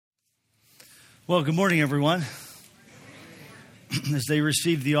Well, good morning, everyone. As they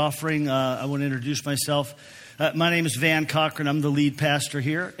receive the offering, I want to introduce myself. My name is Van Cochran. I'm the lead pastor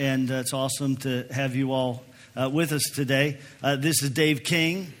here, and it's awesome to have you all with us today. This is Dave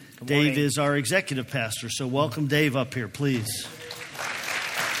King. Dave is our executive pastor, so welcome Dave up here, please.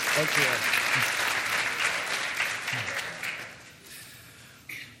 Thank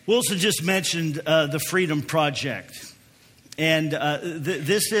you. Wilson just mentioned the Freedom Project. And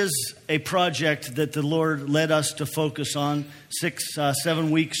this is a project that the Lord led us to focus on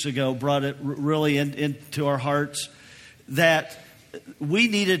 7 weeks ago, brought it really into our hearts, that we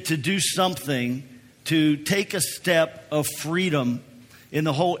needed to do something to take a step of freedom in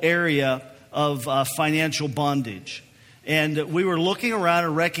the whole area of financial bondage. And we were looking around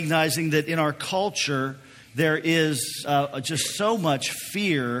and recognizing that in our culture, there is just so much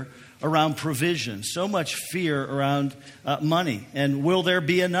fear around provision, so much fear around money, and will there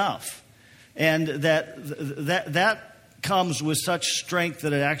be enough? And that comes with such strength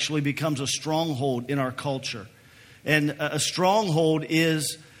that it actually becomes a stronghold in our culture. And a stronghold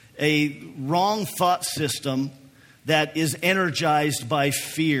is a wrong thought system that is energized by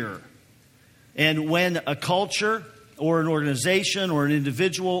fear. And when a culture or an organization or an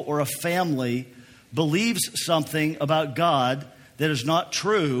individual or a family believes something about God that is not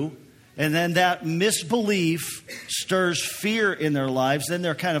true, and then that misbelief stirs fear in their lives, then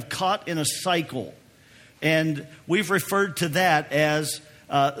they're kind of caught in a cycle. And we've referred to that as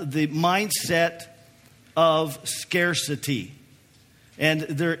the mindset of scarcity. And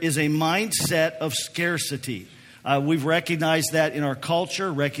there is a mindset of scarcity. We've recognized that in our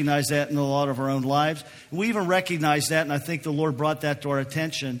culture, recognized that in a lot of our own lives. We even recognize that, and I think the Lord brought that to our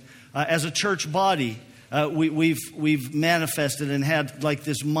attention, as a church body. We've manifested and had like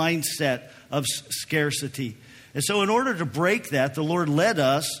this mindset of scarcity. And so in order to break that, the Lord led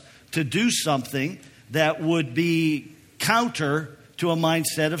us to do something that would be counter to a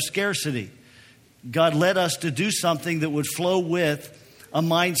mindset of scarcity. God led us to do something that would flow with a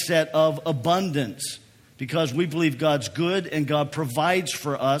mindset of abundance, because we believe God's good and God provides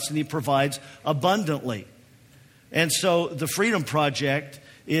for us, and He provides abundantly. And so the Freedom Project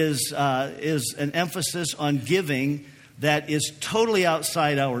is an emphasis on giving that is totally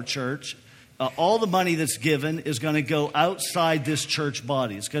outside our church. All the money that's given is going to go outside this church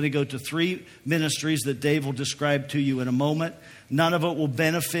body. It's going to go to 3 ministries that Dave will describe to you in a moment. None of it will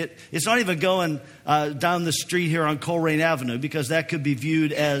benefit. It's not even going down the street here on Coleraine Avenue, because that could be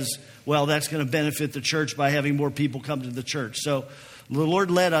viewed as, well, that's going to benefit the church by having more people come to the church. So the Lord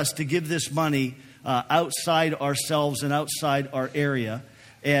led us to give this money outside ourselves and outside our area.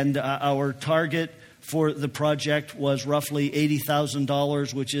 And our target for the project was roughly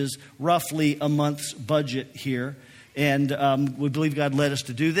 $80,000, which is roughly a month's budget here. And we believe God led us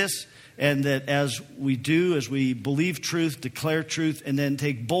to do this, and that as we believe truth, declare truth, and then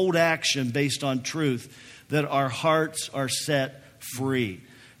take bold action based on truth, that our hearts are set free.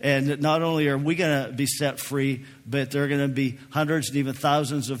 And not only are we going to be set free, but there are going to be hundreds and even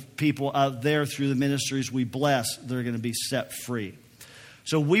thousands of people out there through the ministries we bless that are going to be set free.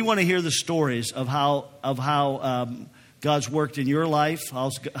 So we want to hear the stories of how God's worked in your life,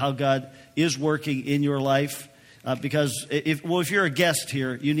 how God is working in your life. Because if you're a guest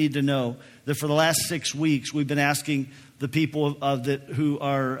here, you need to know that for the last 6 weeks, we've been asking the people who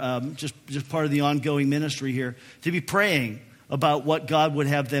are just part of the ongoing ministry here to be praying about what God would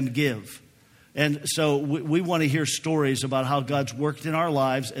have them give. And so we want to hear stories about how God's worked in our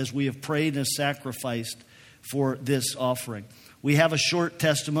lives as we have prayed and sacrificed for this offering. We have a short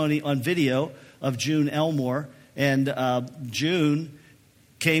testimony on video of June Elmore. And June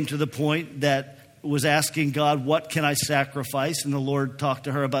came to the point that was asking God, what can I sacrifice? And the Lord talked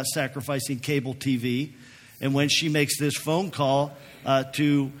to her about sacrificing cable TV. And when she makes this phone call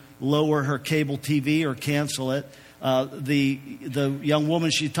to lower her cable TV or cancel it, the young woman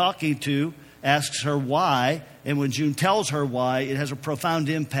she's talking to asks her why, and when June tells her why, it has a profound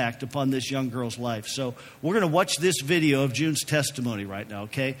impact upon this young girl's life. So we're going to watch this video of June's testimony right now,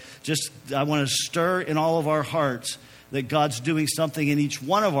 okay? I want to stir in all of our hearts that God's doing something in each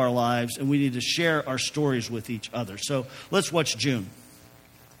one of our lives, and we need to share our stories with each other. So let's watch June.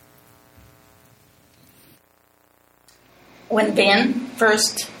 When Van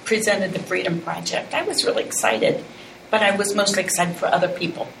first presented the Freedom Project, I was really excited, but I was mostly excited for other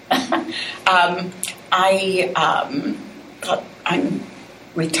people. I'm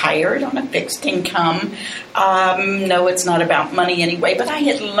retired on a fixed income. No, it's not about money anyway, but I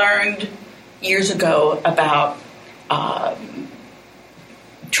had learned years ago about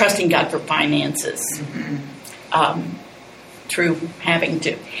trusting God for finances through having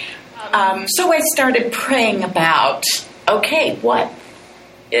to. So I started praying about, okay, what?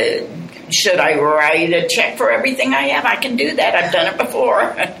 Should I write a check for everything I have? I can do that. I've done it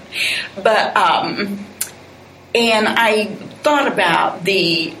before. But, and I thought about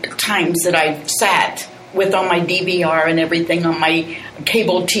the times that I've sat with on my DVR and everything on my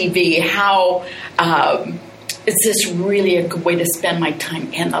cable TV, how is this really a good way to spend my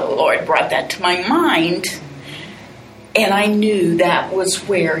time? And the Lord brought that to my mind. And I knew that was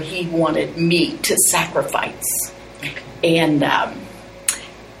where He wanted me to sacrifice. And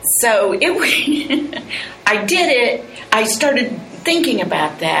so I did it. I started thinking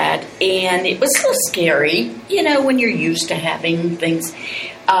about that, and it was a little scary, when you're used to having things.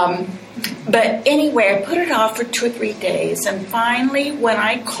 But anyway, I put it off for 2 or 3 days, and finally, when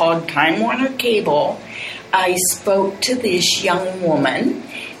I called Time Warner Cable, I spoke to this young woman,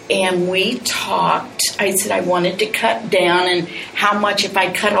 and we talked. I said I wanted to cut down, and how much, if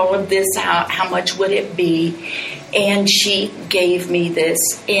I cut all of this out, how much would it be? And she gave me this,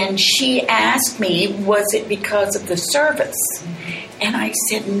 and she asked me, was it because of the service? And I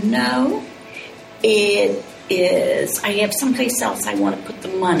said, no, it is. I have someplace else I want to put the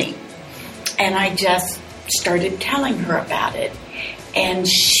money. And I just started telling her about it. And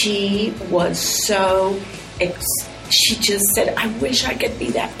she was she just said, I wish I could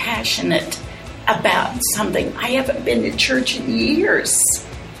be that passionate about something. I haven't been to church in years.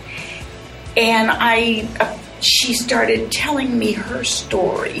 And she started telling me her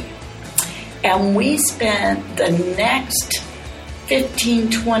story. And we spent the next 15,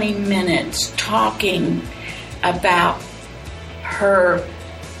 20 minutes talking about her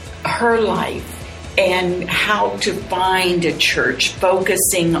life and how to find a church,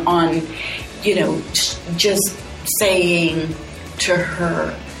 focusing on, just saying to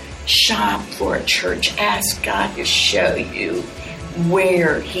her, shop for a church, ask God to show you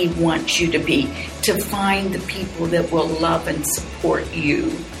where He wants you to be, to find the people that will love and support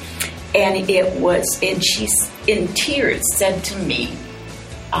you. And she in tears said to me,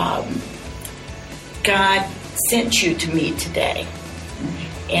 God sent you to me today.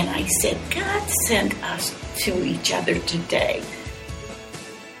 And I said, God sent us to each other today.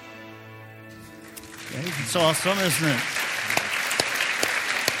 It's awesome, isn't it?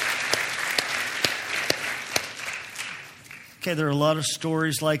 Okay, there are a lot of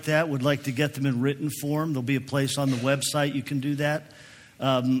stories like that. Would like to get them in written form. There'll be a place on the website you can do that.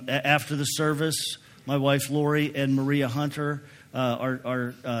 After the service, my wife Lori and Maria Hunter,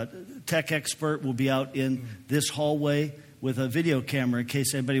 our tech expert, will be out in this hallway with a video camera in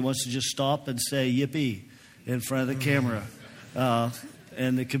case anybody wants to just stop and say yippee in front of the camera.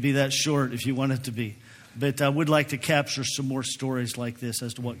 And it could be that short if you want it to be. But I would like to capture some more stories like this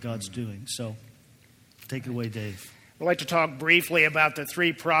as to what God's doing. So take it away, Dave. I'd like to talk briefly about the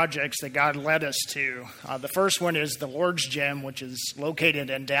 3 projects that God led us to. The first one is the Lord's Gym, which is located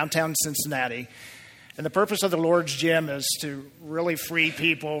in downtown Cincinnati. And the purpose of the Lord's Gym is to really free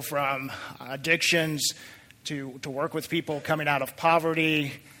people from addictions, to work with people coming out of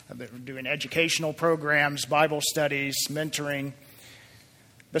poverty, doing educational programs, Bible studies, mentoring.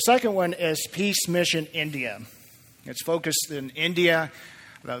 The second one is Peace Mission India. It's focused in India.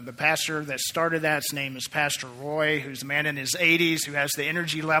 The pastor that started that, his name is Pastor Roy, who's a man in his 80s, who has the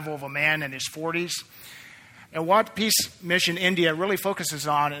energy level of a man in his 40s. And what Peace Mission India really focuses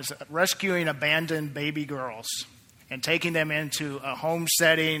on is rescuing abandoned baby girls and taking them into a home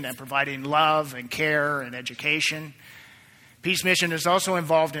setting and providing love and care and education. Peace Mission is also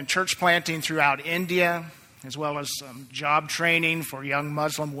involved in church planting throughout India, as well as job training for young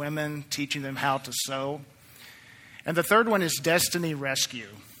Muslim women, teaching them how to sew. And the third one is Destiny Rescue.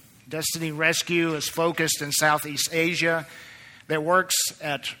 Destiny Rescue is focused in Southeast Asia that works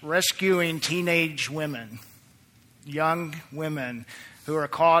at rescuing teenage women, young women who are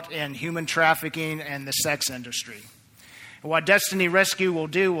caught in human trafficking and the sex industry. And what Destiny Rescue will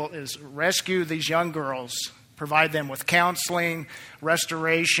do is rescue these young girls, provide them with counseling,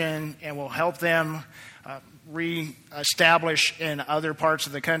 restoration, and will help them re-establish in other parts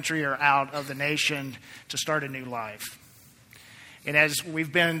of the country or out of the nation to start a new life. And as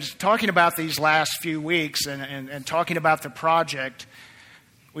we've been talking about these last few weeks and talking about the project,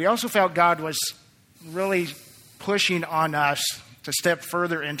 we also felt God was really pushing on us to step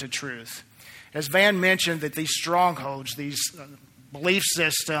further into truth. As Van mentioned, that these strongholds, these belief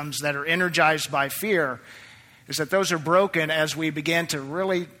systems that are energized by fear, is that those are broken as we begin to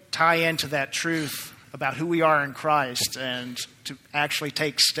really tie into that truth about who we are in Christ and to actually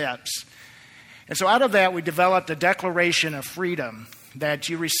take steps. And so out of that, we developed a declaration of freedom that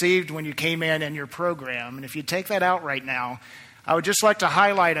you received when you came in your program. And if you take that out right now, I would just like to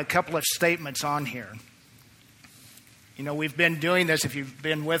highlight a couple of statements on here. You know, we've been doing this, if you've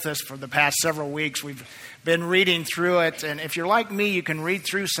been with us for the past several weeks, we've been reading through it. And if you're like me, you can read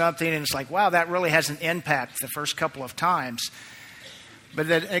through something and it's like, wow, that really has an impact the first couple of times. But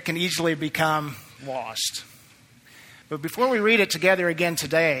then it can easily become lost. But before we read it together again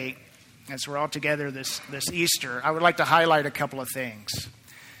today, as we're all together this Easter, I would like to highlight a couple of things.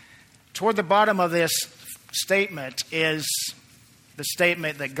 Toward the bottom of this statement is the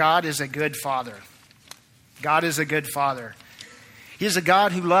statement that God is a good Father. God is a good Father. He is a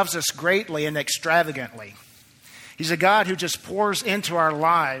God who loves us greatly and extravagantly. He's a God who just pours into our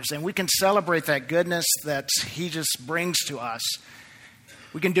lives, and we can celebrate that goodness that He just brings to us.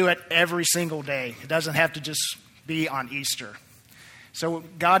 We can do it every single day. It doesn't have to just be on Easter. So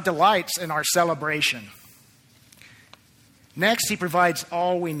God delights in our celebration. Next, He provides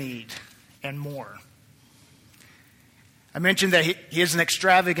all we need and more. I mentioned that He is an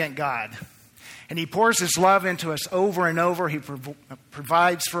extravagant God. And He pours His love into us over and over. He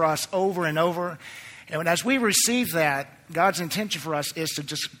provides for us over and over. And as we receive that, God's intention for us is to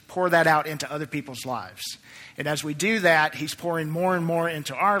just pour that out into other people's lives. And as we do that, He's pouring more and more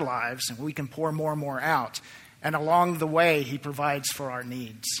into our lives, and we can pour more and more out. And along the way, He provides for our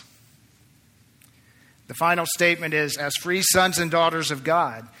needs. The final statement is, as free sons and daughters of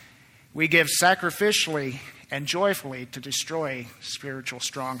God, we give sacrificially and joyfully to destroy spiritual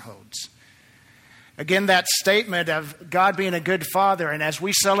strongholds. Again, that statement of God being a good Father, and as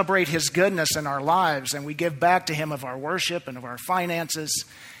we celebrate His goodness in our lives and we give back to Him of our worship and of our finances,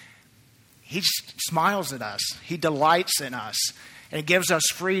 He smiles at us. He delights in us, and He gives us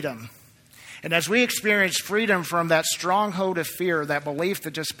freedom. And as we experience freedom from that stronghold of fear, that belief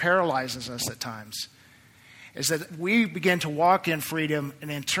that just paralyzes us at times, is that we begin to walk in freedom,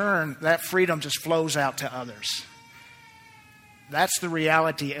 and in turn, that freedom just flows out to others. That's the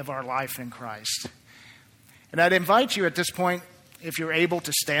reality of our life in Christ. And I'd invite you at this point, if you're able,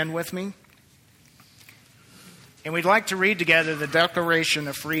 to stand with me. And we'd like to read together the Declaration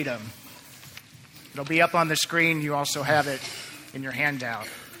of Freedom. It'll be up on the screen. You also have it in your handout.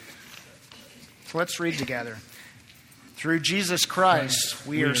 So let's read together. Through Jesus Christ,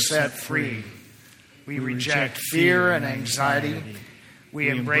 we are set free. We reject fear and anxiety. We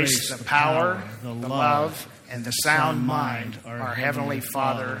embrace the power, the love, and the sound mind our Heavenly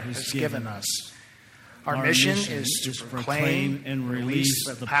Father has given us. Our mission is to proclaim and release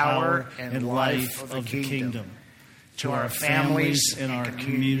the power and life of the kingdom to our families and our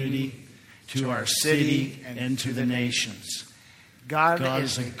community, to our city, and to the nations. God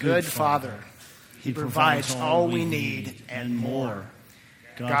is a good Father. He provides all we need and more.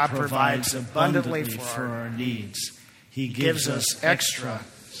 God provides abundantly for our needs. He gives us extra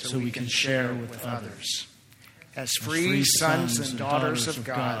so we can share with others. As free sons and daughters of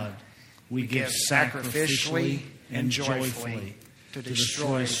God, we give sacrificially and joyfully to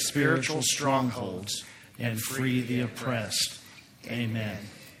destroy spiritual strongholds and free the oppressed. Amen.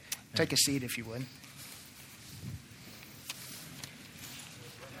 Take a seat if you would.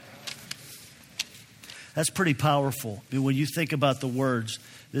 That's pretty powerful. I mean, when you think about the words,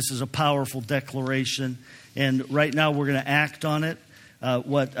 this is a powerful declaration. And right now we're going to act on it.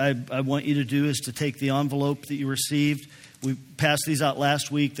 What I want you to do is to take the envelope that you received. We passed these out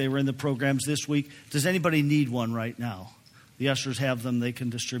last week. They were in the programs this week. Does anybody need one right now? The ushers have them. They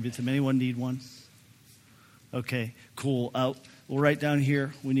can distribute them. Anyone need one? Okay, cool. We'll write down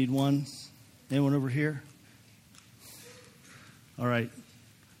here. We need one. Anyone over here? All right.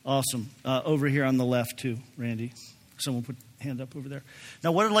 Awesome. Over here on the left too, Randy. Someone put a hand up over there.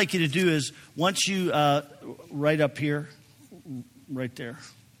 Now what I'd like you to do is once you, right up here, right there.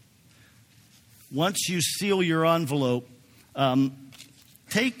 Once you seal your envelope,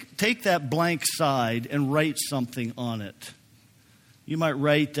 take that blank side and write something on it. You might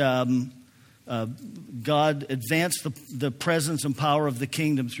write, God, advance the presence and power of the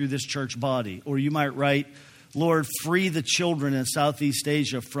kingdom through this church body. Or you might write, Lord, free the children in Southeast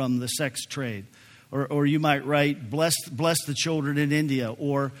Asia from the sex trade. Or you might write, bless the children in India.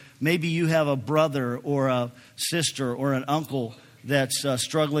 Or maybe you have a brother or a sister or an uncle that's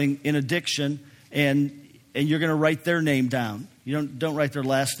struggling in addiction, and you're going to write their name down. You don't write their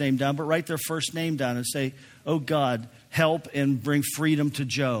last name down, but write their first name down and say, oh God, help and bring freedom to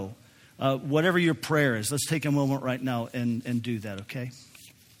Joe. Whatever your prayer is, let's take a moment right now and do that, okay?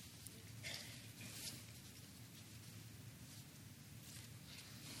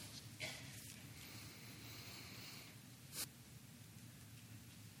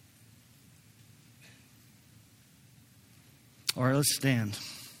 All right, let's stand.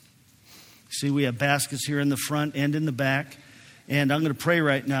 See, we have baskets here in the front and in the back. And I'm going to pray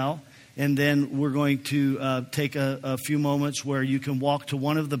right now. And then we're going to take a few moments where you can walk to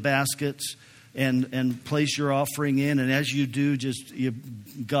one of the baskets and place your offering in. And as you do,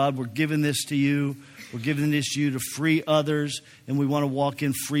 God, we're giving this to you. We're giving this to you to free others. And we want to walk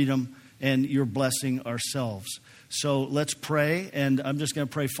in freedom and your blessing ourselves. So let's pray. And I'm just going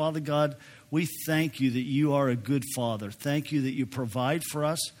to pray, Father God, we thank you that you are a good Father. Thank you that you provide for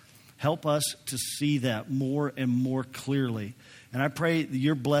us. Help us to see that more and more clearly. And I pray that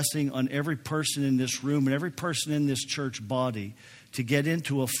your blessing on every person in this room and every person in this church body to get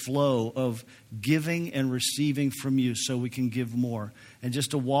into a flow of giving and receiving from you so we can give more. And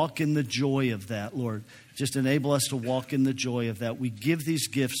just to walk in the joy of that, Lord. Just enable us to walk in the joy of that. We give these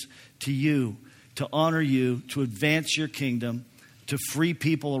gifts to you, to honor you, to advance your kingdom, to free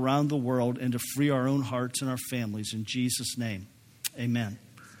people around the world, and to free our own hearts and our families. In Jesus' name, amen.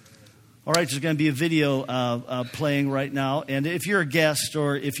 All right, there's going to be a video playing right now. And if you're a guest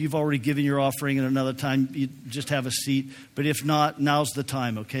or if you've already given your offering at another time, you just have a seat. But if not, now's the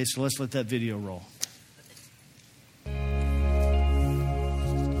time, okay? So let's let that video roll.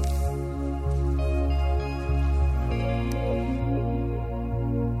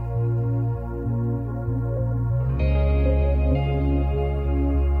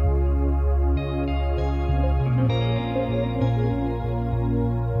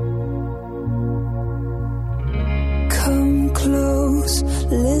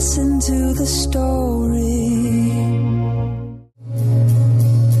 Listen to the story.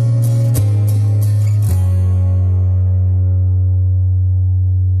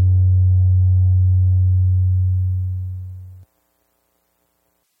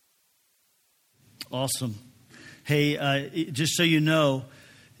 Awesome. Hey, just so you know,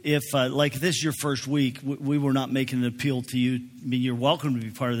 if like this is your first week, we were not making an appeal to you. I mean, you're welcome to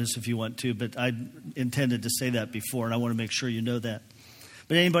be part of this if you want to, but I intended to say that before, and I want to make sure you know that.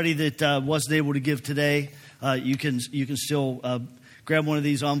 But anybody that wasn't able to give today, you can still grab one of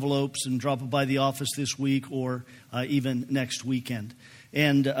these envelopes and drop it by the office this week or even next weekend.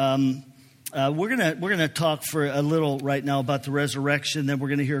 And we're gonna talk for a little right now about the resurrection. Then we're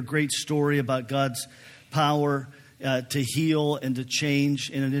going to hear a great story about God's power to heal and to change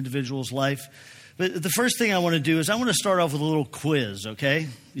in an individual's life. But the first thing I want to do is I want to start off with a little quiz. Okay,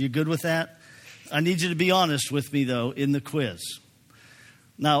 you good with that? I need you to be honest with me though in the quiz.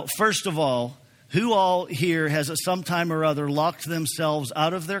 Now, first of all, who all here has at some time or other locked themselves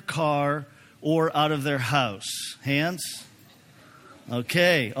out of their car or out of their house? Hands?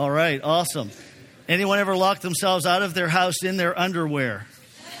 Okay, all right, awesome. Anyone ever locked themselves out of their house in their underwear?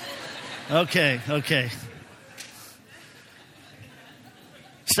 Okay.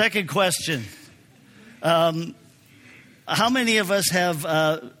 Second question. How many of us have,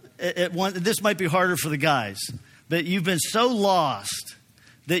 this might be harder for the guys, but you've been so lost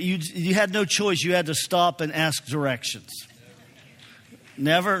that you had no choice. You had to stop and ask directions.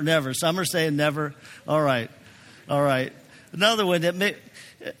 Never. Some are saying never. All right. Another one that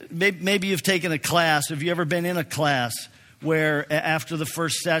maybe you've taken a class. Have you ever been in a class where after the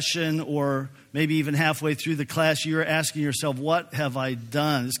first session or maybe even halfway through the class, you're asking yourself, what have I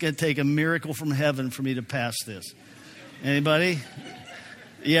done? It's going to take a miracle from heaven for me to pass this. Anybody?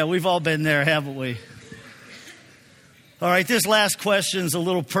 Yeah, we've all been there, haven't we? All right, this last question is a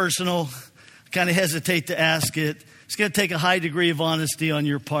little personal. I kind of hesitate to ask it. It's going to take a high degree of honesty on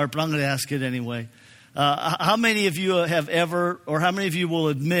your part, but I'm going to ask it anyway. How many of you have ever, or how many of you will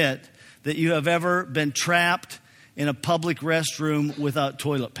admit that you have ever been trapped in a public restroom without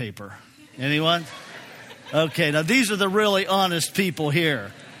toilet paper? Anyone? Okay, now these are the really honest people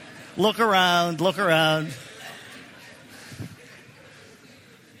here. Look around.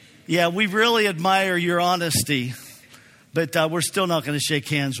 Yeah, we really admire your honesty. But we're still not going to shake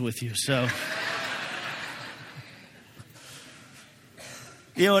hands with you. So,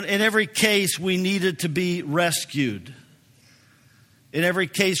 you know, in every case, we needed to be rescued. In every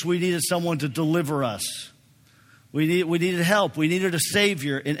case, we needed someone to deliver us. We needed help. We needed a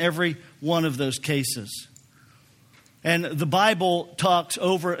Savior in every one of those cases. And the Bible talks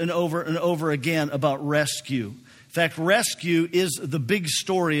over and over and over again about rescue. In fact, rescue is the big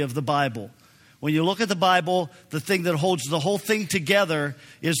story of the Bible. When you look at the Bible, the thing that holds the whole thing together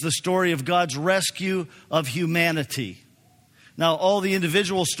is the story of God's rescue of humanity. Now, all the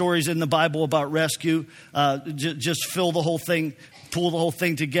individual stories in the Bible about rescue just pull the whole thing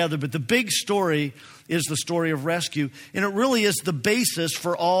together. But the big story is the story of rescue. And it really is the basis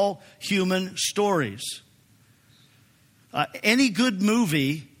for all human stories. Any good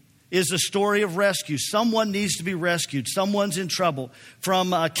movie is a story of rescue. Someone needs to be rescued. Someone's in trouble.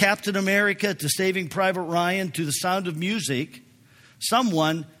 From Captain America to Saving Private Ryan to The Sound of Music,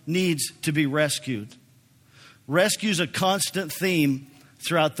 Someone needs to be rescued. Rescue is a constant theme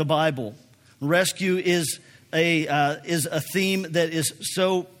throughout the Bible. Rescue is a theme that is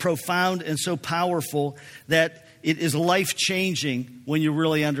so profound and so powerful that it is life-changing when you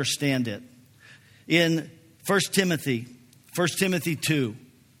really understand it. In 1 Timothy 2,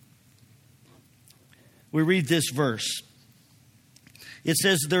 we read this verse. It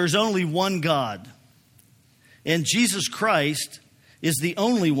says, "There is only one God, and Jesus Christ is the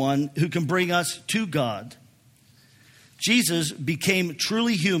only one who can bring us to God. Jesus became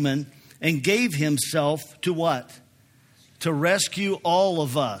truly human and gave himself to what? To rescue all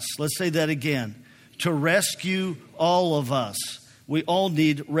of us." Let's say that again. To rescue all of us. We all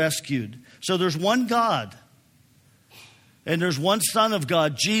need rescued. So there's one God. And there's one Son of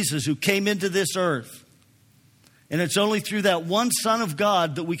God, Jesus, who came into this earth. And it's only through that one Son of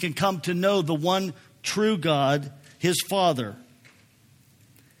God that we can come to know the one true God, his Father.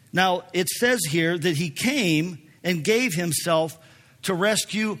 Now, it says here that he came and gave himself to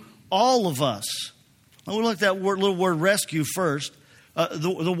rescue all of us. I want to look at that little word rescue first.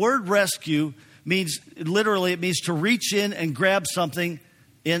 The word rescue means, literally, it means to reach in and grab something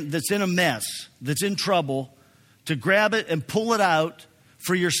that's in a mess, that's in trouble, to grab it and pull it out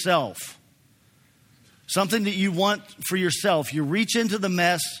for yourself. Something that you want for yourself. You reach into the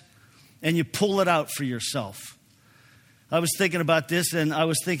mess and you pull it out for yourself. I was thinking about this, and I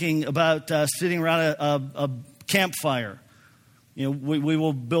was thinking about sitting around a campfire. You know, we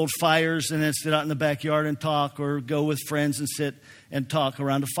will build fires and then sit out in the backyard and talk, or go with friends and sit and talk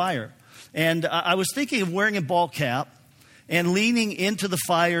around a fire. And I was thinking of wearing a ball cap and leaning into the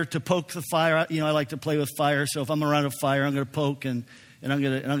fire to poke the fire. You know, I like to play with fire, so if I'm around a fire, I'm going to poke and I'm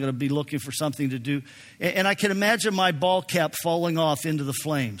going to be looking for something to do. And I can imagine my ball cap falling off into the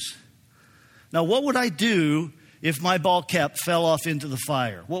flames. Now, what would I do if my ball cap fell off into the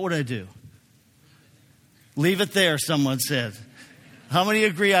fire? What would I do? Leave it there, someone said. How many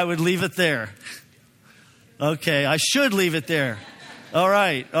agree I would leave it there? Okay, I should leave it there. All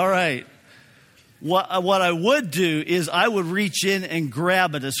right. What I would do is I would reach in and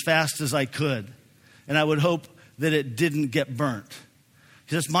grab it as fast as I could. And I would hope that it didn't get burnt.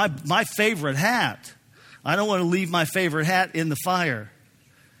 Because it's my favorite hat. I don't want to leave my favorite hat in the fire.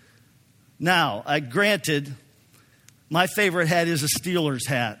 Now, granted, my favorite hat is a Steelers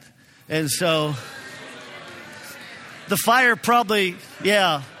hat. And so the fire probably,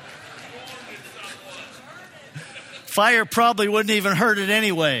 fire probably wouldn't even hurt it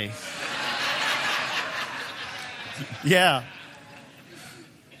anyway. Yeah.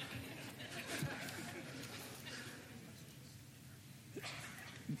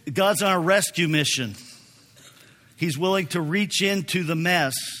 God's on a rescue mission. He's willing to reach into the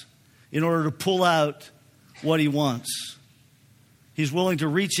mess in order to pull out what he wants. He's willing to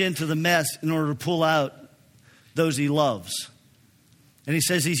reach into the mess in order to pull out those he loves. And he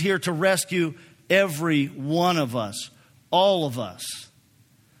says he's here to rescue every one of us, all of us.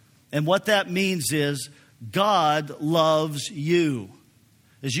 And what that means is God loves you.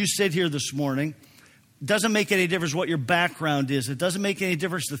 As you sit here this morning, it doesn't make any difference what your background is. It doesn't make any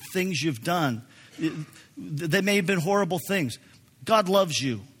difference the things you've done. They may have been horrible things. God loves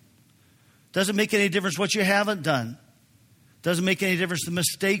you. Doesn't make any difference what you haven't done. Doesn't make any difference the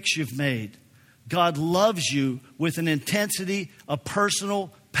mistakes you've made. God loves you with an intensity, a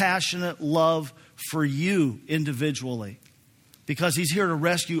personal, passionate love for you individually. Because he's here to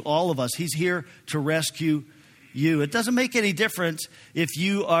rescue all of us. He's here to rescue you. It doesn't make any difference if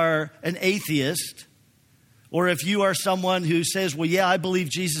you are an atheist, or if you are someone who says, well, yeah, I believe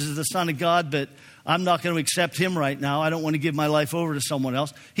Jesus is the Son of God, but I'm not going to accept him right now. I don't want to give my life over to someone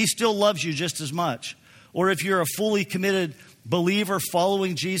else. He still loves you just as much. Or if you're a fully committed believer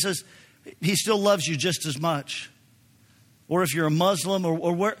following Jesus, he still loves you just as much. Or if you're a Muslim,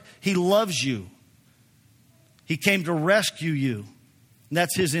 or where, he loves you. He came to rescue you. And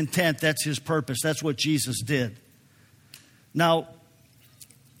that's his intent. That's his purpose. That's what Jesus did. Now,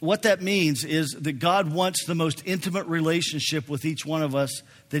 what that means is that God wants the most intimate relationship with each one of us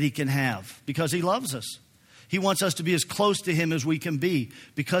that he can have, because he loves us. He wants us to be as close to him as we can be,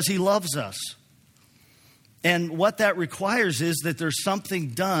 because he loves us. And what that requires is that there's something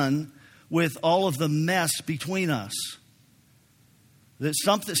done with all of the mess between us. That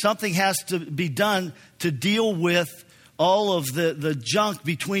something has to be done to deal with all of the junk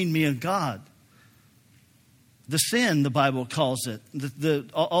between me and God. The sin, the Bible calls it.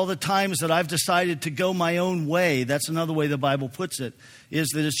 All the times that I've decided to go my own way, that's another way the Bible puts it, is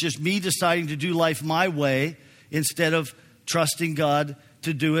that it's just me deciding to do life my way instead of trusting God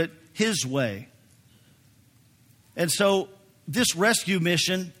to do it his way. And so this rescue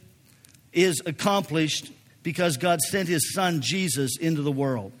mission is accomplished because God sent his son Jesus into the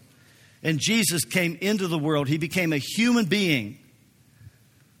world. And Jesus came into the world. He became a human being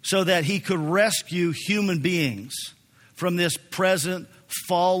so that he could rescue human beings from this present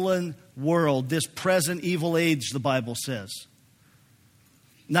fallen world, this present evil age, the Bible says.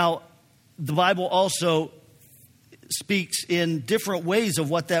 Now, the Bible also speaks in different ways of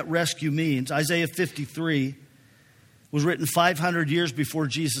what that rescue means. Isaiah 53 was written 500 years before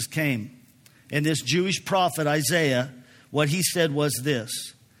Jesus came. And this Jewish prophet, Isaiah, what he said was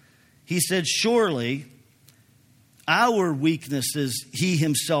this. He said, surely our weaknesses he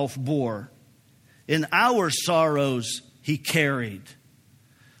himself bore, and our sorrows he carried.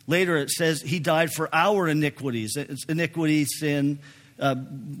 Later it says he died for our iniquities. It's iniquity, sin,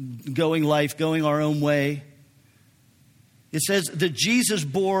 going our own way. It says that Jesus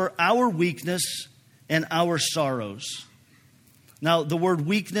bore our weakness and our sorrows. Now, the word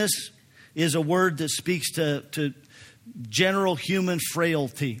weakness is a word that speaks to general human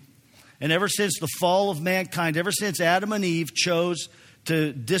frailty. And ever since the fall of mankind, ever since Adam and Eve chose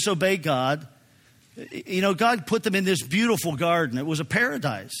to disobey God, God put them in this beautiful garden. It was a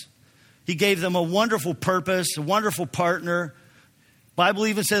paradise. He gave them a wonderful purpose, a wonderful partner. Bible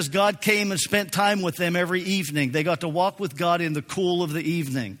even says God came and spent time with them every evening. They got to walk with God in the cool of the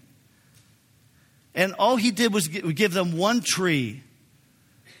evening. And all he did was give them one tree,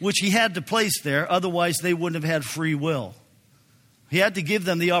 which he had to place there. Otherwise, they wouldn't have had free will. He had to give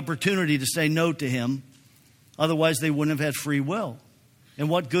them the opportunity to say no to him. Otherwise, they wouldn't have had free will. And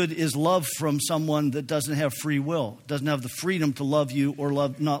what good is love from someone that doesn't have free will, doesn't have the freedom to love you or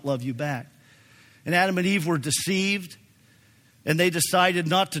not love you back? And Adam and Eve were deceived, and they decided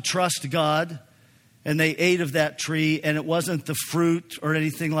not to trust God, and they ate of that tree, and it wasn't the fruit or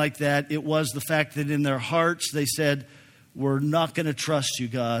anything like that. It was the fact that in their hearts they said, we're not going to trust you,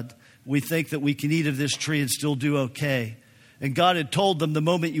 God. We think that we can eat of this tree and still do okay. And God had told them, the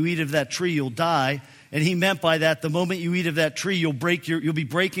moment you eat of that tree, you'll die. And he meant by that, the moment you eat of that tree, you'll be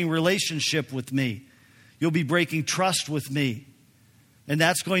breaking relationship with me. You'll be breaking trust with me. And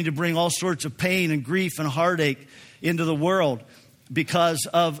that's going to bring all sorts of pain and grief and heartache into the world because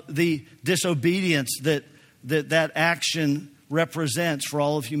of the disobedience that action represents for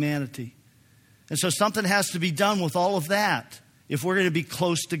all of humanity. And so something has to be done with all of that if we're going to be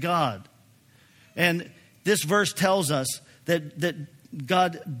close to God. And this verse tells us that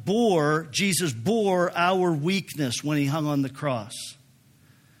Jesus bore our weakness when he hung on the cross.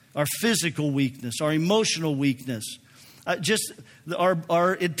 Our physical weakness, our emotional weakness, just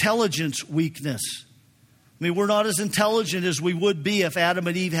our intelligence weakness. I mean, we're not as intelligent as we would be if Adam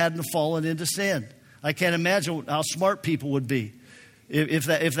and Eve hadn't fallen into sin. I can't imagine how smart people would be if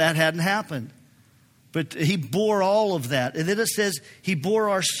that hadn't happened. But he bore all of that. And then it says he bore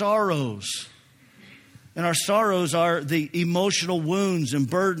our sorrows. And our sorrows are the emotional wounds and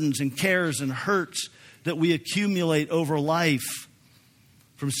burdens and cares and hurts that we accumulate over life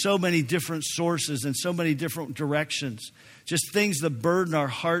from so many different sources and so many different directions. Just things that burden our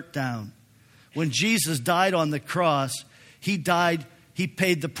heart down. When Jesus died on the cross, he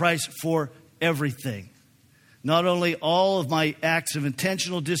paid the price for everything. Not only all of my acts of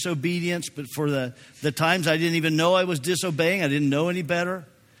intentional disobedience, but for the times I didn't even know I was disobeying, I didn't know any better,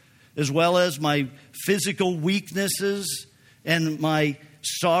 as well as my physical weaknesses and my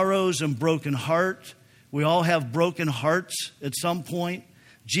sorrows and broken heart. We all have broken hearts at some point.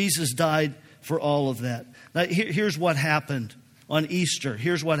 Jesus died for all of that. Now, here's what happened on Easter.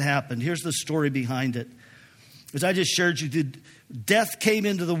 Here's what happened. Here's the story behind it. As I just shared you, death came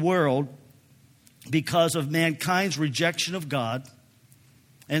into the world because of mankind's rejection of God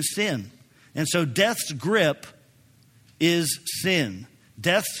and sin. And so death's grip is sin.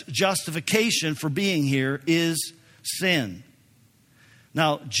 Death's justification for being here is sin.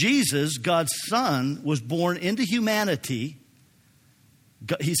 Now, Jesus, God's Son, was born into humanity.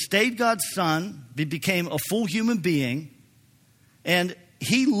 He stayed God's Son, he became a full human being, and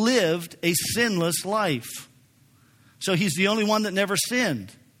he lived a sinless life. So he's the only one that never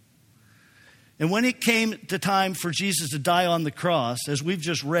sinned. And when it came to time for Jesus to die on the cross, as we've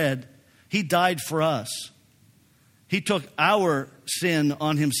just read, he died for us. He took our sin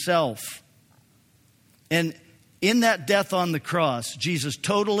on himself. And in that death on the cross, Jesus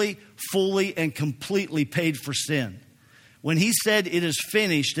totally, fully, and completely paid for sin. When he said it is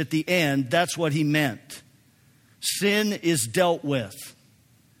finished at the end, that's what he meant. Sin is dealt with.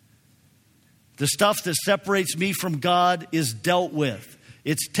 The stuff that separates me from God is dealt with.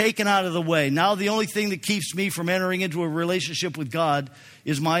 It's taken out of the way. Now the only thing that keeps me from entering into a relationship with God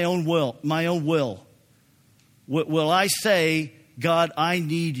is my own will. will I say, God, I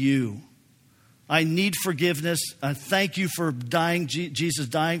need you. I need forgiveness. Thank you for dying, Jesus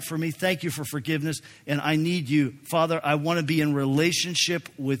dying for me. Thank you for forgiveness. And I need you. Father, I want to be in relationship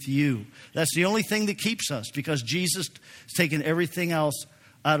with you. That's the only thing that keeps us, because Jesus has taken everything else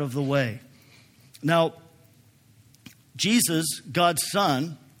out of the way. Now, Jesus, God's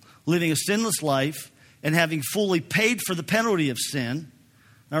Son, living a sinless life and having fully paid for the penalty of sin.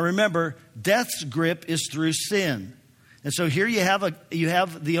 Now remember, death's grip is through sin. And so here you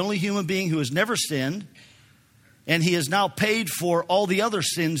have the only human being who has never sinned, and he has now paid for all the other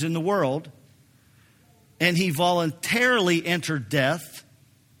sins in the world, and he voluntarily entered death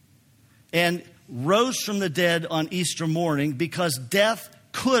and rose from the dead on Easter morning because death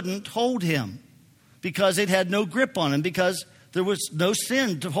couldn't hold him, because it had no grip on him, because there was no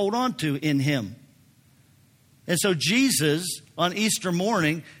sin to hold on to in him. And so Jesus, on Easter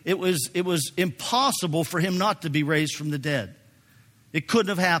morning, it was impossible for him not to be raised from the dead. It couldn't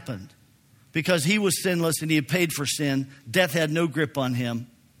have happened because he was sinless and he had paid for sin. Death had no grip on him.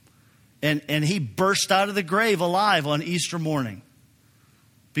 And he burst out of the grave alive on Easter morning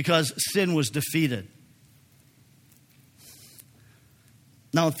because sin was defeated.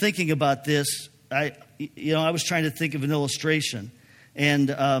 Now, thinking about this, I was trying to think of an illustration. And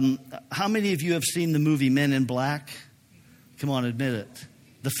how many of you have seen the movie Men in Black? Come on, admit it.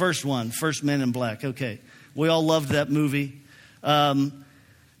 The first Men in Black. Okay. We all loved that movie.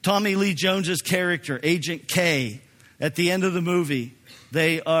 Tommy Lee Jones's character, Agent K, at the end of the movie,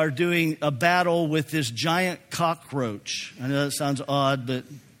 they are doing a battle with this giant cockroach. I know that sounds odd, but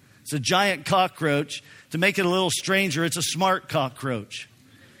it's a giant cockroach. To make it a little stranger, it's a smart cockroach.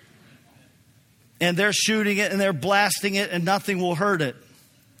 And they're shooting it and they're blasting it and nothing will hurt it.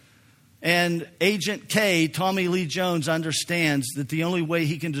 And Agent K, Tommy Lee Jones, understands that the only way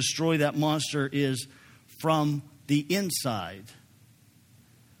he can destroy that monster is from the inside.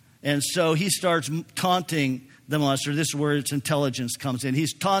 And so he starts taunting the monster. This is where its intelligence comes in.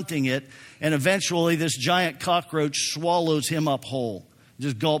 He's taunting it, and eventually this giant cockroach swallows him up whole,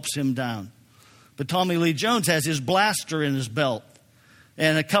 just gulps him down. But Tommy Lee Jones has his blaster in his belt.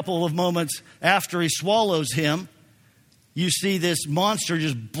 And a couple of moments after he swallows him, you see this monster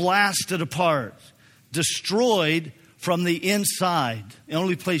just blasted apart, destroyed from the inside. The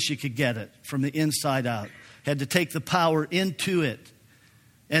only place you could get it, from the inside out. Had to take the power into it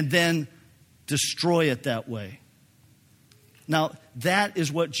and then destroy it that way. Now, that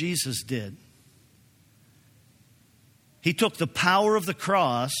is what Jesus did. He took the power of the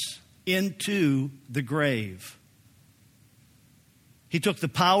cross into the grave. He took the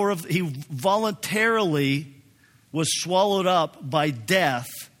power of, he voluntarily was swallowed up by death,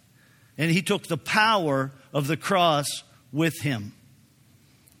 and he took the power of the cross with him.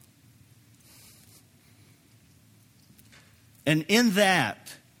 And in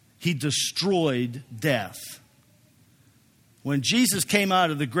that, he destroyed death. When Jesus came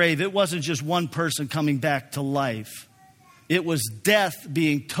out of the grave, it wasn't just one person coming back to life. It was death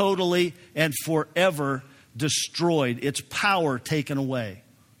being totally and forever destroyed, its power taken away.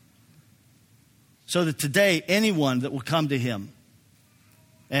 So that today, anyone that will come to him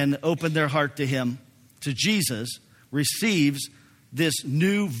and open their heart to him, to Jesus, receives this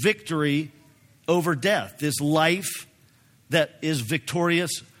new victory over death, this life that is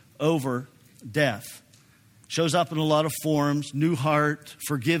victorious over death. Shows up in a lot of forms: new heart,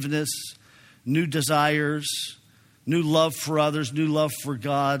 forgiveness, new desires, new love for others, new love for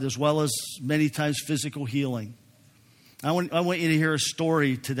God, as well as many times physical healing. I want you to hear a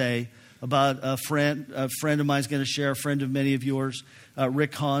story today about a friend of mine is going to share, a friend of many of yours,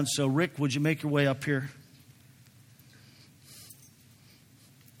 Rick Hahn. So Rick, would you make your way up here?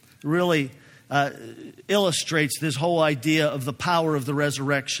 Really illustrates this whole idea of the power of the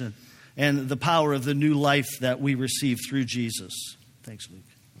resurrection and the power of the new life that we receive through Jesus. Thanks, Luke.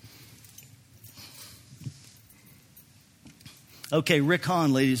 Okay, Rick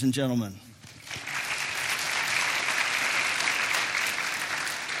Hahn, ladies and gentlemen.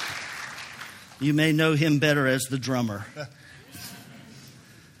 You may know him better as the drummer.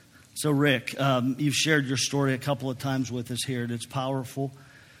 So, Rick, you've shared your story a couple of times with us here, and it's powerful.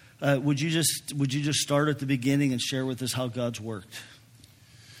 Would you just start at the beginning and share with us how God's worked?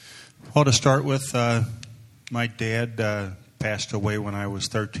 Well, to start with, my dad passed away when I was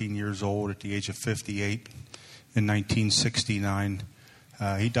 13 years old at the age of 58 in 1969.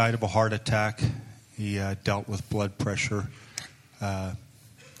 He died of a heart attack. He dealt with blood pressure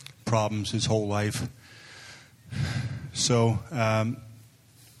problems his whole life. So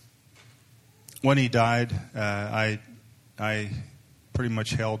when he died, I pretty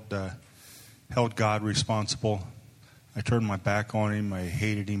much held held God responsible. I turned my back on him. I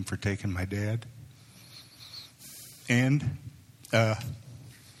hated him for taking my dad. And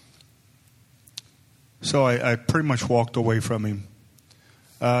so I pretty much walked away from him.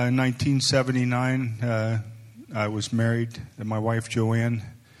 In 1979, I was married to my wife, Joanne.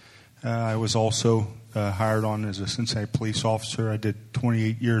 I was also hired on as a Cincinnati police officer. I did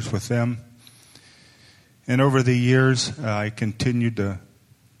 28 years with them. And over the years, I continued to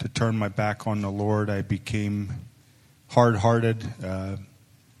turn my back on the Lord. I became hard-hearted, was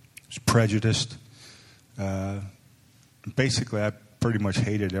prejudiced. Basically, I pretty much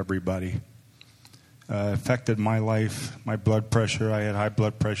hated everybody. Affected my life, my blood pressure. I had high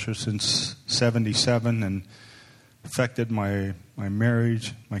blood pressure since 77, and affected my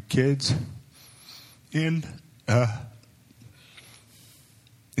marriage, my kids. And it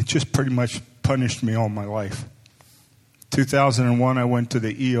just pretty much punished me all my life. 2001, I went to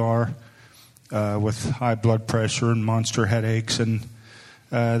the ER with high blood pressure and monster headaches, and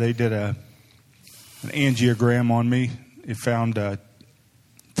they did an angiogram on me. They found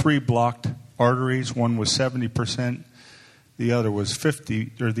 3 blocked arteries. One was 70%, the other was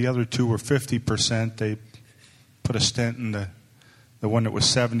 50, or the other 2 were 50%. They put a stent in the one that was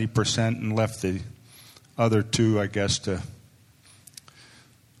 70% and left the other 2, I guess, to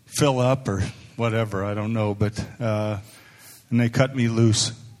fill up or whatever. I don't know, but and they cut me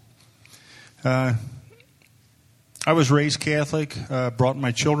loose. I was raised Catholic, brought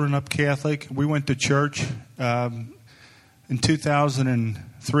my children up Catholic. We went to church. In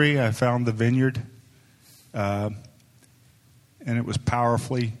 2003, I found the Vineyard, and it was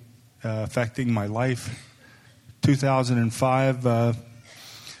powerfully affecting my life. 2005,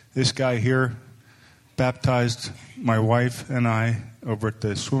 this guy here baptized my wife and I over at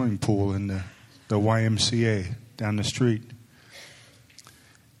the swimming pool in the YMCA down the street.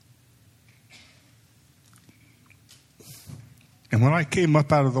 And when I came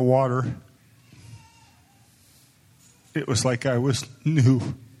up out of the water, it was like I was new.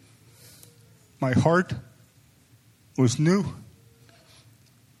 My heart was new.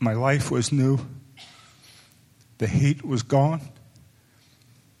 My life was new. The hate was gone.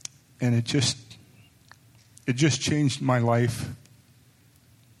 And it just changed my life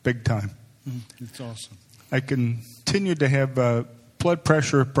big time. It's awesome. I continued to have blood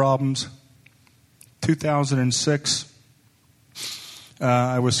pressure problems. 2006,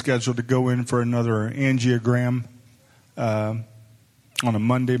 I was scheduled to go in for another angiogram on a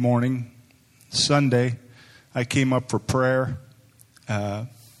Monday morning. Sunday, I came up for prayer, and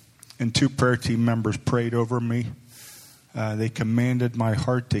 2 prayer team members prayed over me. They commanded my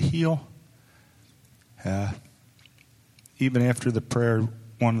heart to heal. Even after the prayer,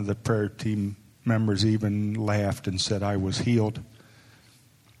 one of the prayer team members even laughed and said I was healed.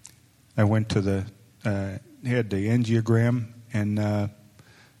 I went to had the angiogram, and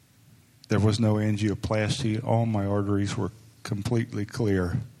there was no angioplasty. All my arteries were completely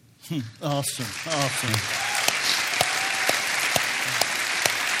clear. Awesome.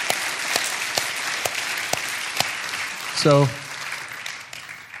 So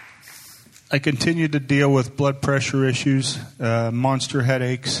I continued to deal with blood pressure issues, monster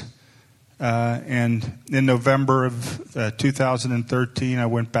headaches, and in November of 2013, I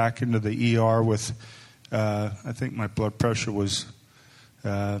went back into the ER with, I think my blood pressure was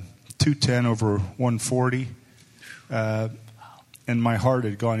 210 over 140, and my heart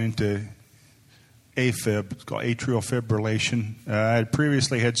had gone into AFib. It's called atrial fibrillation. I had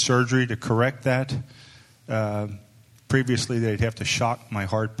previously had surgery to correct that. Previously, they'd have to shock my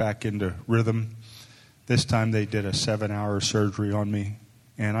heart back into rhythm. This time, they did a 7-hour surgery on me,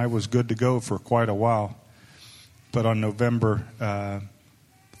 and I was good to go for quite a while. But on November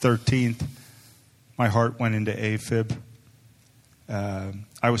 13th, my heart went into AFib.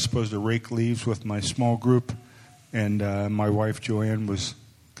 I was supposed to rake leaves with my small group, and my wife, Joanne, was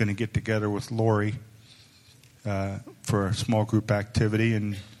going to get together with Lori for a small group activity,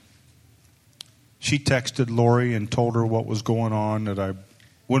 and she texted Lori and told her what was going on, that I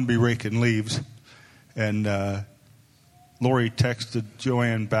wouldn't be raking leaves. And Lori texted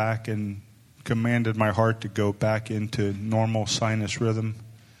Joanne back and commanded my heart to go back into normal sinus rhythm.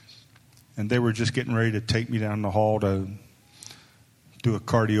 And they were just getting ready to take me down the hall to do a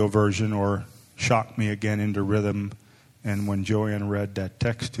cardioversion or shock me again into rhythm. And when Joanne read that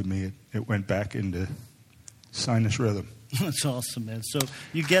text to me, it went back into sinus rhythm. That's awesome, man. So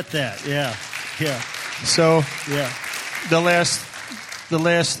you get that, yeah. So yeah, the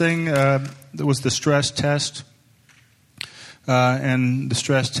last thing was the stress test, and the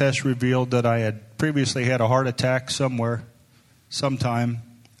stress test revealed that I had previously had a heart attack sometime,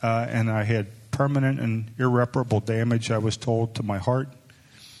 and I had permanent and irreparable damage, I was told, to my heart.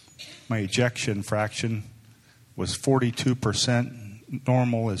 My ejection fraction was 42%.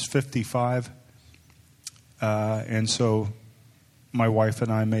 Normal is 55%. And so my wife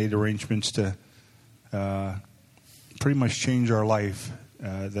and I made arrangements to pretty much change our life,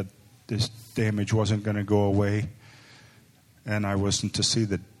 that this damage wasn't going to go away. And I wasn't to see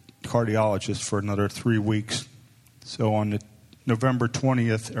the cardiologist for another 3 weeks. So on the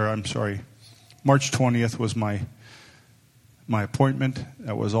March 20th was my appointment.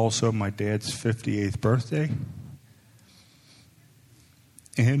 That was also my dad's 58th birthday.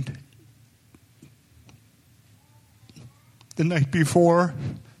 And the night before,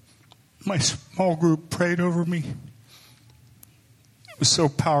 my small group prayed over me. It was so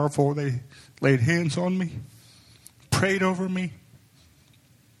powerful. They laid hands on me, prayed over me,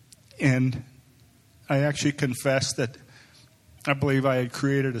 and I actually confessed that I believe I had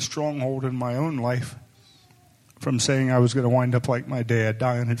created a stronghold in my own life from saying I was going to wind up like my dad,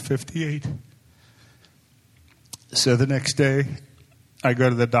 dying at 58. So the next day, I go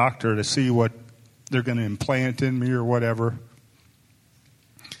to the doctor to see what they're going to implant in me or whatever.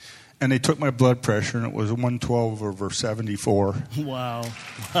 And they took my blood pressure, and it was 112/74. Wow.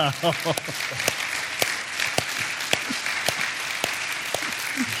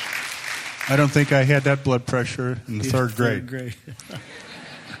 I don't think I had that blood pressure in the third grade.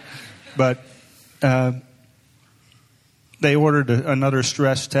 But they ordered another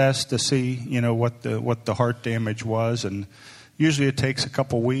stress test to see, what the heart damage was, and usually it takes a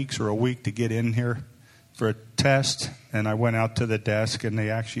couple weeks or a week to get in here for a test. And I went out to the desk, and they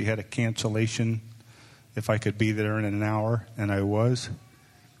actually had a cancellation if I could be there in an hour, and I was.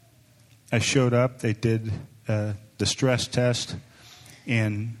 I showed up. They did the stress test,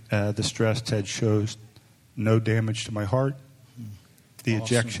 and the stress test shows no damage to my heart. The Awesome.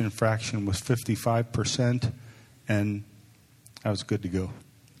 Ejection fraction was 55%, and I was good to go.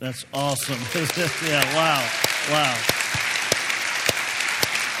 That's awesome. Yeah, wow.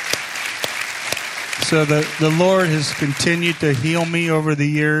 So the Lord has continued to heal me over the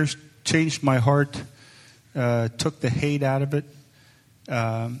years, changed my heart, took the hate out of it,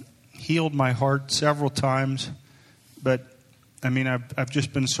 healed my heart several times. But, I've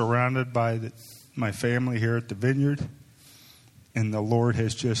just been surrounded by my family here at the Vineyard, and the Lord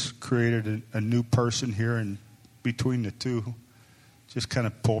has just created a new person here, and between the two, just kind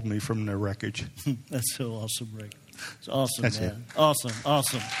of pulled me from the wreckage. That's so awesome, Rick. It's awesome, That's man. It. Awesome.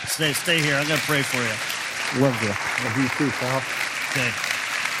 Stay here. I'm going to pray for you. Love you too, pal. Okay.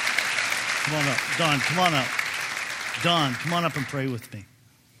 Come on up. Don, come on up. Don, come on up and pray with me.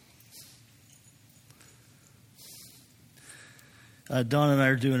 Don and I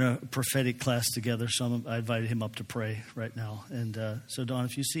are doing a prophetic class together, so I invited him up to pray right now. And so, Don,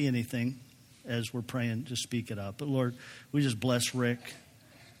 if you see anything as we're praying, just speak it out. But, Lord, we just bless Rick.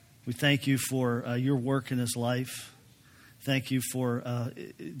 We thank you for your work in his life. Thank you for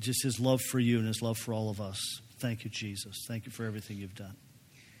just his love for you and his love for all of us. Thank you, Jesus. Thank you for everything you've done.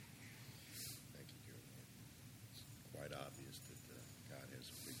 Thank you, Carol. It's quite obvious that God has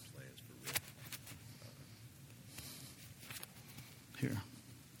big plans for Rick. Here,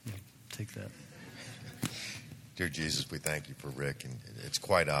 yeah, take that. Dear Jesus, we thank you for Rick, and it's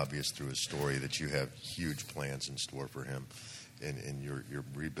quite obvious through his story that you have huge plans in store for him, and you're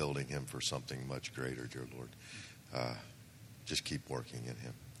rebuilding him for something much greater, dear Lord. Just keep working in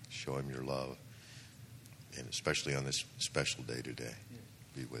him. Show him your love, and especially on this special day today,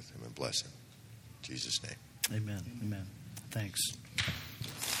 be with him and bless him. In Jesus' name. Amen. Thanks.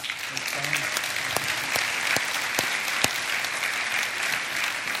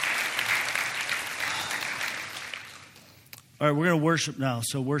 All right, we're going to worship now.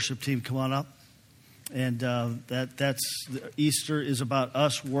 So worship team, come on up. And that's Easter is about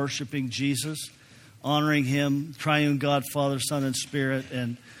us worshiping Jesus, honoring him, triune God, Father, Son, and Spirit.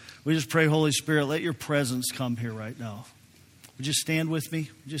 And we just pray, Holy Spirit, let your presence come here right now. Would you stand with me?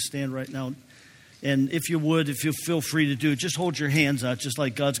 Just stand right now. And if you feel free to do it, just hold your hands out, just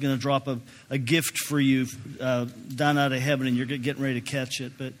like God's going to drop a gift for you down out of heaven, and you're getting ready to catch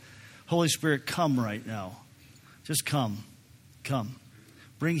it. But Holy Spirit, come right now. Just come. Come.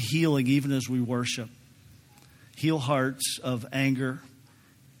 Bring healing even as we worship. Heal hearts of anger.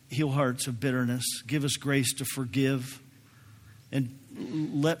 Heal hearts of bitterness. Give us grace to forgive. And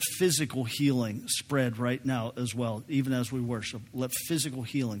let physical healing spread right now as well, even as we worship. Let physical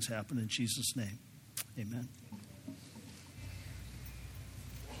healings happen in Jesus' name. Amen.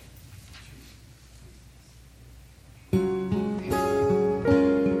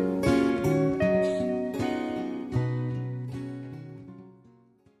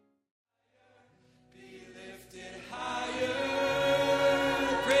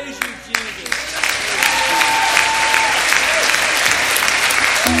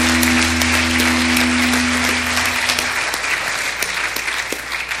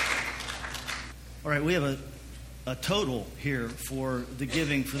 total here for the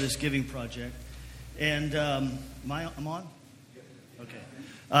giving, for this giving project. And I'm on? Okay.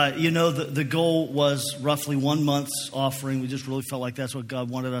 The goal was roughly 1 month's offering. We just really felt like that's what God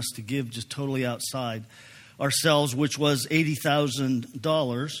wanted us to give, just totally outside ourselves, which was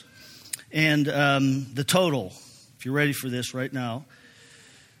 $80,000. And the total, if you're ready for this right now,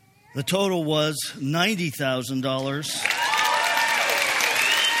 the total was $90,000.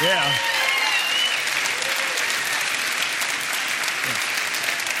 Yeah.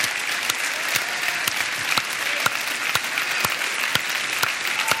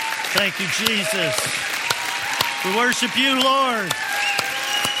 Thank you, Jesus. We worship you, Lord.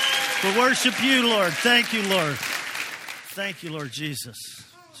 We worship you, Lord. Thank you, Lord. Thank you, Lord Jesus.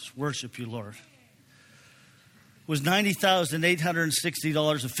 Just worship you, Lord. It was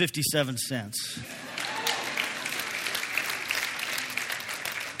 $90,860.57.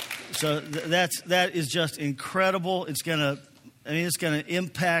 So that is just incredible. It's going to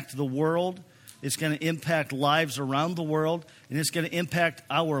impact the world. It's going to impact lives around the world, and it's going to impact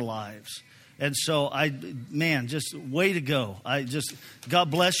our lives. And so just way to go. God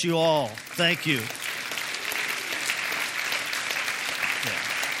bless you all. Thank you.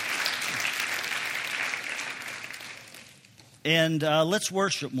 Yeah. And let's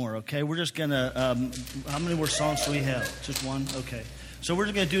worship more, okay? We're just going to, how many more songs do we have? Just one? Okay. So we're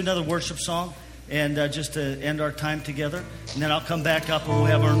just going to do another worship song, and just to end our time together. And then I'll come back up and we'll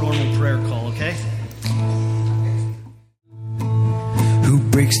have our normal prayer call, okay? Who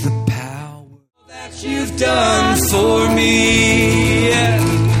breaks the power that you've done for me?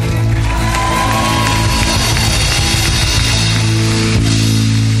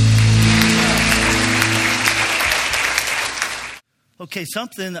 Okay,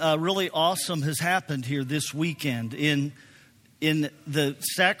 something really awesome has happened here this weekend in the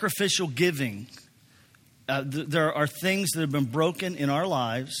sacrificial giving. There are things that have been broken in our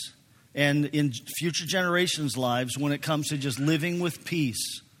lives and in future generations' lives when it comes to just living with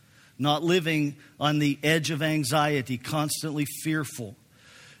peace, not living on the edge of anxiety, constantly fearful.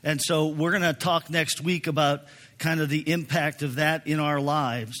 And so we're going to talk next week about kind of the impact of that in our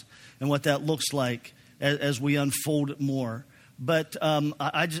lives and what that looks like as we unfold it more. But I'm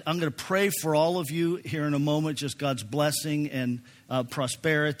going to pray for all of you here in a moment, just God's blessing and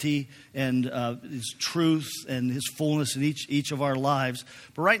prosperity and His truth and His fullness in each of our lives.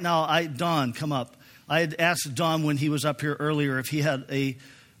 But right now, Don, come up. I had asked Don when he was up here earlier if he had a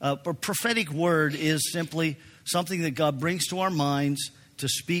prophetic word is simply something that God brings to our minds to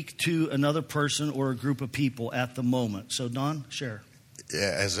speak to another person or a group of people at the moment. So Don, share.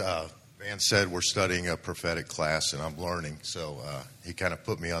 Yeah, as Van said, we're studying a prophetic class, and I'm learning. So he kind of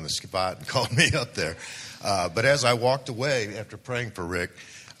put me on the spot and called me up there. But as I walked away after praying for Rick,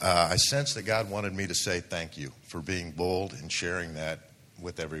 I sensed that God wanted me to say thank you for being bold and sharing that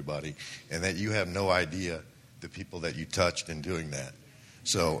with everybody, and that you have no idea the people that you touched in doing that.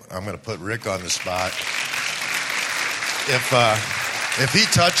 So I'm going to put Rick on the spot. If he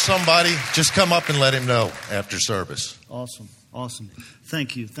touched somebody, just come up and let him know after service. Awesome.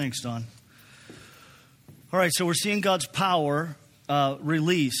 Thank you. Thanks, Don. All right, so we're seeing God's power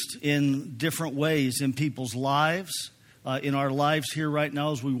released in different ways in people's lives, in our lives here right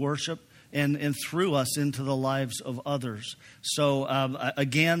now as we worship, and through us into the lives of others. So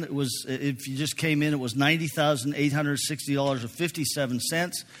again, it was, if you just came in, it was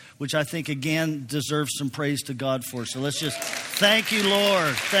 $90,860.57, which I think again deserves some praise to God for. So let's just thank you,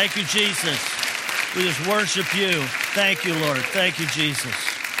 Lord. Thank you, Jesus. We just worship you. Thank you, Lord. Thank you, Jesus.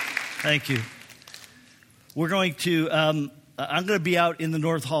 Thank you. We're going to, I'm going to be out in the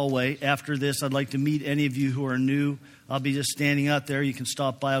North Hallway after this. I'd like to meet any of you who are new. I'll be just standing out there. You can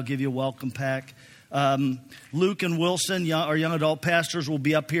stop by. I'll give you a welcome pack. Luke and Wilson, our young adult pastors, will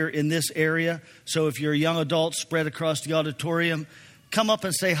be up here in this area. So if you're a young adult spread across the auditorium, come up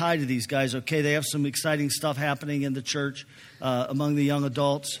and say hi to these guys, okay? They have some exciting stuff happening in the church among the young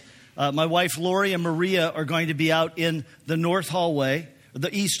adults. My wife, Lori, and Maria are going to be out in the North Hallway,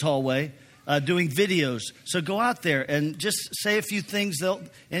 the East Hallway, doing videos. So go out there and just say a few things.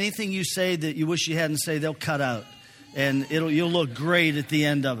 Anything you say that you wish you hadn't said, they'll cut out. And you'll look great at the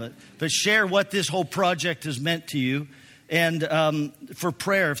end of it. But share what this whole project has meant to you. And for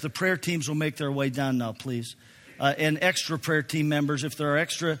prayer, if the prayer teams will make their way down now, please. And extra prayer team members, if there are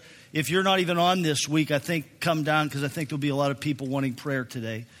extra, if you're not even on this week, I think come down because I think there'll be a lot of people wanting prayer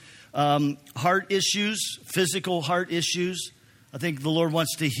today. Heart issues, physical heart issues. I think the Lord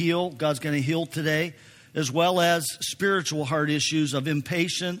wants to heal. God's going to heal today, as well as spiritual heart issues of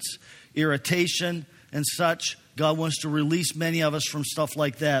impatience, irritation, and such. God wants to release many of us from stuff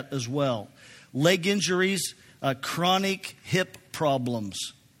like that as well. Leg injuries. chronic hip problems.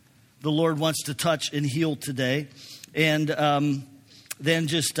 The Lord wants to touch and heal today. And then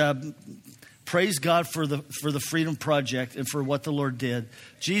just praise God for the Freedom Project and for what the Lord did.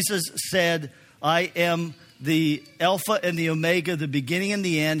 Jesus said, I am the Alpha and the Omega, the beginning and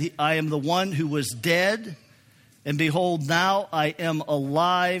the end. I am the one who was dead. And behold, now I am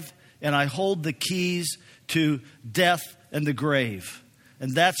alive, and I hold the keys to death and the grave.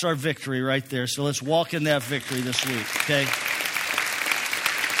 And that's our victory right there. So let's walk in that victory this week, okay?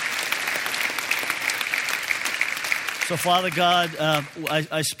 So, Father God,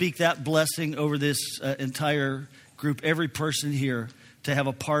 I speak that blessing over this entire group, every person here, to have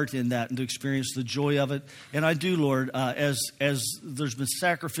a part in that and to experience the joy of it. And I do, Lord, as there's been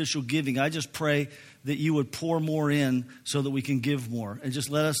sacrificial giving, I just pray that you would pour more in so that we can give more. And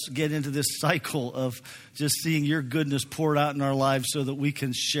just let us get into this cycle of just seeing your goodness poured out in our lives so that we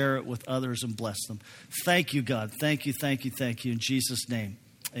can share it with others and bless them. Thank you, God. Thank you, thank you, thank you. In Jesus' name,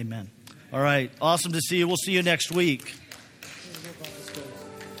 amen. All right. Awesome to see you. We'll see you next week.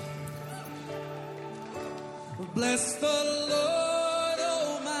 Bless the Lord,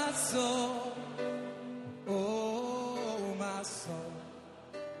 oh my soul, oh my soul,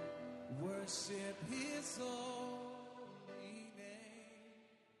 worship his soul.